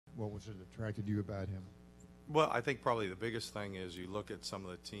What was it that attracted you about him? Well, I think probably the biggest thing is you look at some of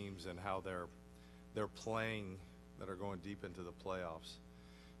the teams and how they're playing that are going deep into the playoffs.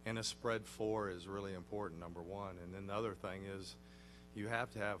 And a spread four is really important, number one. And then the other thing is you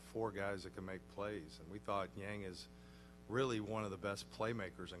have to have four guys that can make plays. And we thought Niang is really one of the best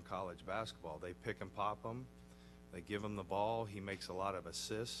playmakers in college basketball. They pick and pop him. They give him the ball. He makes a lot of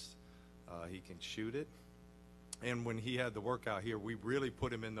assists. He can shoot it. And when he had the workout here, we really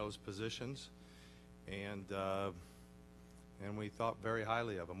put him in those positions. And we thought very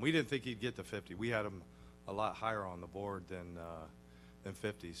highly of him. We didn't think he'd get to 50. We had him a lot higher on the board than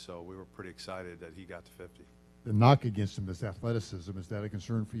 50, so we were pretty excited that he got to 50. The knock against him is athleticism. Is that a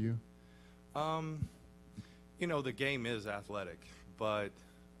concern for you? You know, the game is athletic, but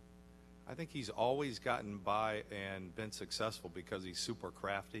I think he's always gotten by and been successful because he's super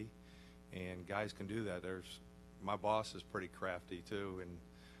crafty, and guys can do that. My boss is pretty crafty too,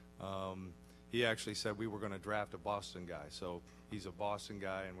 and he actually said we were going to draft a Boston guy. So he's a Boston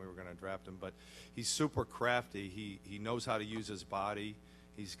guy, and we were going to draft him. But he's super crafty. He knows how to use his body.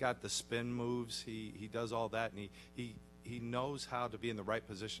 He's got the spin moves. He does all that, and he knows how to be in the right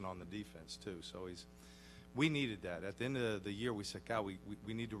position on the defense too. So we needed that. At the end of the year, we said, God,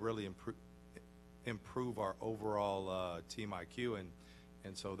 we need to really improve our overall team IQ,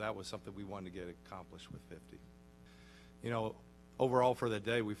 and so that was something we wanted to get accomplished with 50. You know, overall for the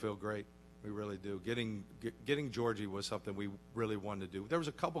day, we feel great. We really do. Getting Georgie was something we really wanted to do. There was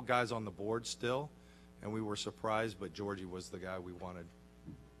a couple guys on the board still, and we were surprised, but Georgie was the guy we wanted.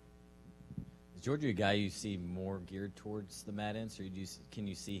 Is Georgie a guy you see more geared towards the Mad Ants, or can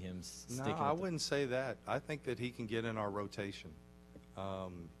you see him sticking? No, I wouldn't say that. I think that he can get in our rotation.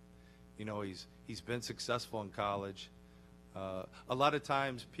 You know, he's been successful in college. A lot of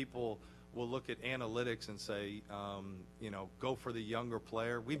times people will look at analytics and say, you know, go for the younger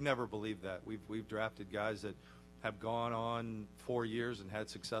player. We've never believed that. We've drafted guys that have gone on 4 years and had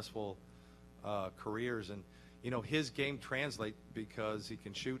successful careers. And, you know, his game translates because he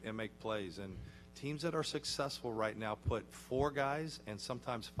can shoot and make plays. And teams that are successful right now put 4 guys and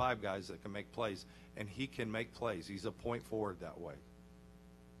sometimes 5 guys that can make plays. And he can make plays. He's a point forward that way.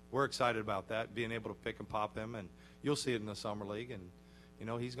 We're excited about that, being able to pick and pop him. And you'll see it in the Summer League. And you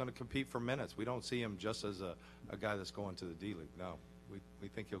know, he's going to compete for minutes. We don't see him just as a guy that's going to the D-League. No, we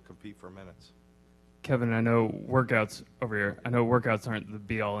think he'll compete for minutes. Kevin, I know workouts over here. I know workouts aren't the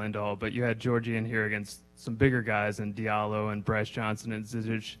be-all, end-all, but you had Georgie in here against some bigger guys and Diallo and Bryce Johnson and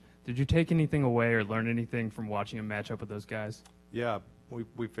Zizic. Did you take anything away or learn anything from watching him match up with those guys? Yeah,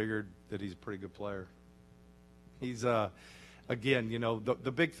 we figured that he's a pretty good player. He's, again, you know,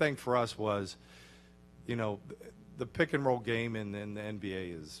 the big thing for us was, you know, the pick and roll game in the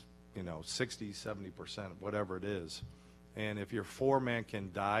NBA is, you know, 60, 70%, whatever it is. And if your 4-man can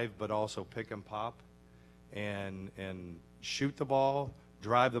dive but also pick and pop and shoot the ball,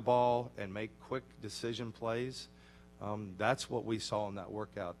 drive the ball, and make quick decision plays, that's what we saw in that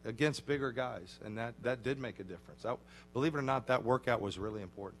workout against bigger guys. And that did make a difference. Believe it or not, that workout was really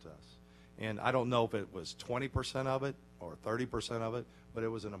important to us. And I don't know if it was 20% of it or 30% of it, but it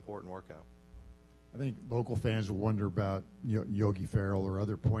was an important workout. I think local fans will wonder about Yogi Ferrell or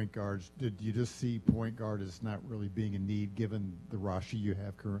other point guards. Did you just see point guard as not really being a need given the roster you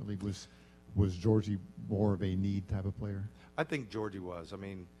have currently? Was Georgie more of a need type of player? I think Georgie was. I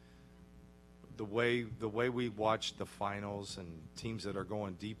mean, the way we watched the finals and teams that are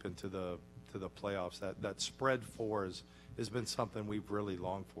going deep into the playoffs, that spread 4 has been something we've really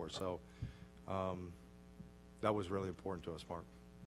longed for. So that was really important to us, Mark.